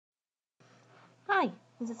Hi,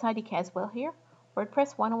 this is Heidi Caswell here,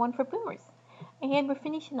 WordPress 101 for Boomers, and we're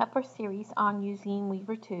finishing up our series on using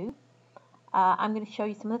Weaver 2. I'm going to show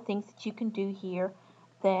you some of the things that you can do here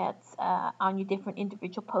that's on your different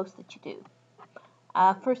individual posts that you do.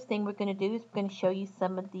 First thing we're going to do is we're going to show you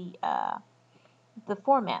some of the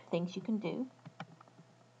format things you can do.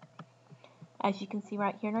 As you can see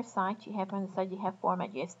right here on our site, you have on the side you have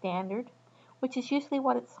format, you have standard, which is usually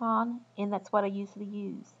what it's on, and that's what I usually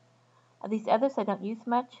use. These others I don't use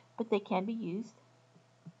much, but they can be used.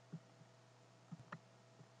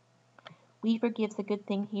 Weaver gives a good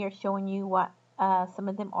thing here showing you what some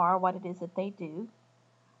of them are, what it is that they do.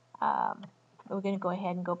 We're going to go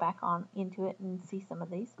ahead and go back on into it and see some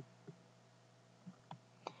of these.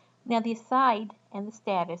 Now the aside and the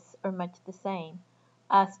status are much the same.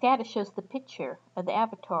 Status shows the picture of the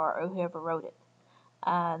avatar or whoever wrote it.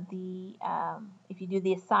 If you do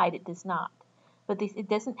the aside, it does not. But it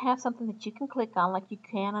doesn't have something that you can click on like you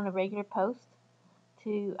can on a regular post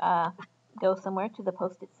to go somewhere to the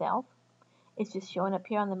post itself. It's just showing up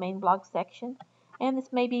here on the main blog section. And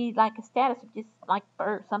this may be like a status, or just like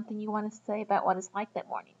for something you want to say about what it's like that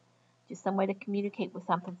morning. Just some way to communicate with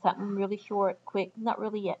something really short, quick, not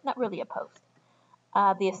really a post.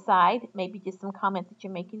 The aside, maybe just some comment that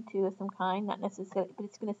you're making to of some kind, not necessarily, but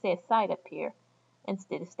it's going to say aside up here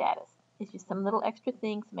instead of status. It's just some little extra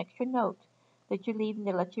thing, some extra note that you're leaving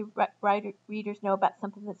to let your readers know about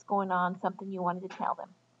something that's going on, something you wanted to tell them.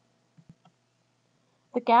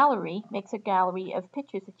 The gallery makes a gallery of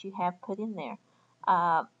pictures that you have put in there.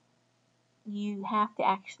 You have to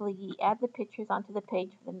actually add the pictures onto the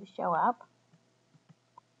page for them to show up.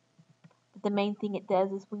 But the main thing it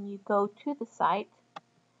does is when you go to the site,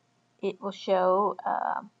 it will show,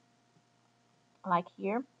 like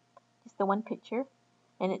here, just the one picture,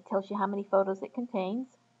 and it tells you how many photos it contains.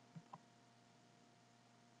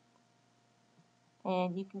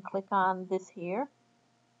 And you can click on this here,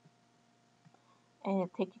 and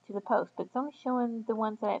it'll take you to the post. But it's only showing the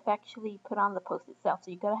ones that I've actually put on the post itself.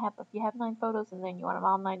 So you gotta have, if you have 9 photos in there and you want them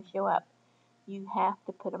all 9 to show up, you have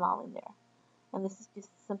to put them all in there. And this is just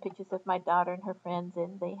some pictures of my daughter and her friends,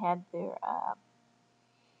 and they had their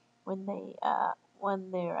when they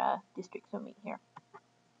won their district swimming here.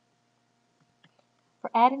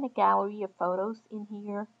 For adding a gallery of photos in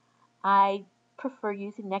here, I prefer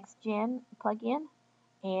using NextGen plugin,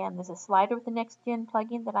 and there's a slider with the NextGen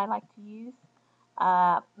plugin that I like to use.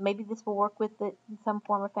 Maybe this will work with it in some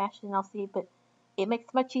form or fashion, I'll see, but it makes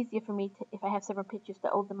it much easier for me to, if I have several pictures,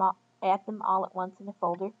 to add them all at once in a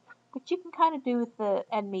folder, which you can kind of do with the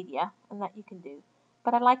add media, and that you can do.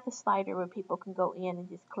 But I like the slider where people can go in and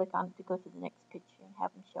just click on it to go to the next picture and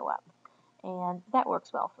have them show up, and that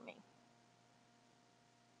works well for me.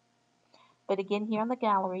 But again, here on the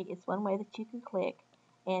gallery is one way that you can click,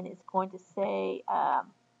 and it's going to say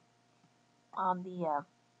on the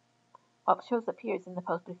what shows up here is in the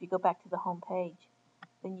post, but if you go back to the home page,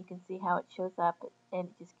 then you can see how it shows up, and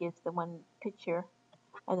it just gives the one picture,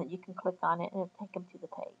 and then you can click on it and it'll take them to the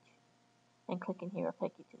page. And click in here will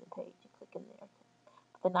take you to the page, and click in there.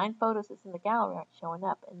 But the 9 photos that's in the gallery aren't showing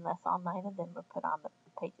up unless all 9 of them are put on the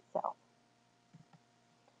page itself.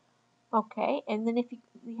 Okay, and then if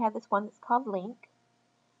we have this one that's called link,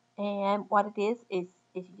 and what it is you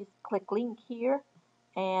just click link here,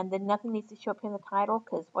 and then nothing needs to show up in the title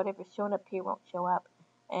because whatever's showing up here won't show up,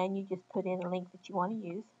 and you just put in a link that you want to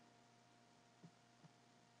use.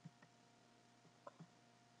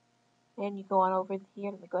 And you go on over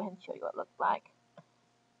here. Let me go ahead and show you what it looks like.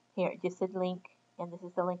 Here, it just said link, and this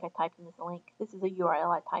is the link I typed in as a link. This is a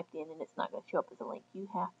URL I typed in, and it's not going to show up as a link. You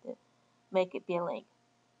have to make it be a link.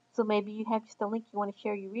 So maybe you have just a link you want to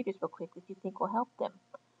share your readers real quick that you think will help them.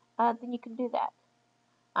 Then you can do that.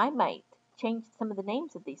 I might change some of the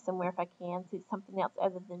names of these somewhere if I can, so it's something else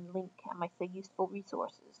other than link. I might say useful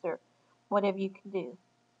resources or whatever you can do.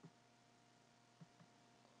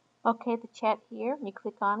 Okay, the chat here, when you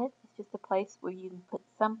click on it, it's just a place where you can put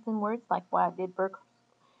something words like what I did, and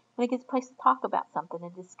it gives a place to talk about something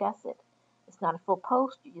and discuss it. It's not a full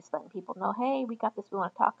post, you're just letting people know, hey, we got this we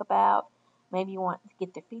want to talk about. Maybe you want to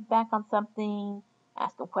get their feedback on something,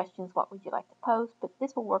 ask them questions, what would you like to post, but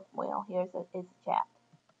this will work well. Here's a chat.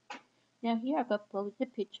 Now here I've uploaded the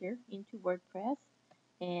picture into WordPress,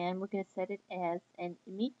 and we're going to set it as an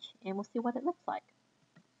image, and we'll see what it looks like.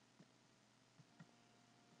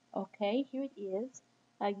 Okay, here it is.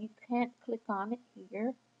 You can't click on it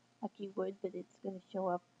here like you would, but it's going to show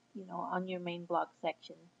up, you know, on your main blog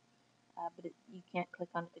section. But you can't click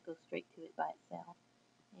on it to go straight to it by itself.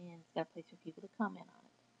 And it's got a place for people to comment on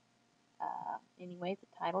it. Anyway, the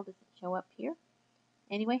title doesn't show up here.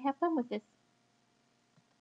 Anyway, have fun with this.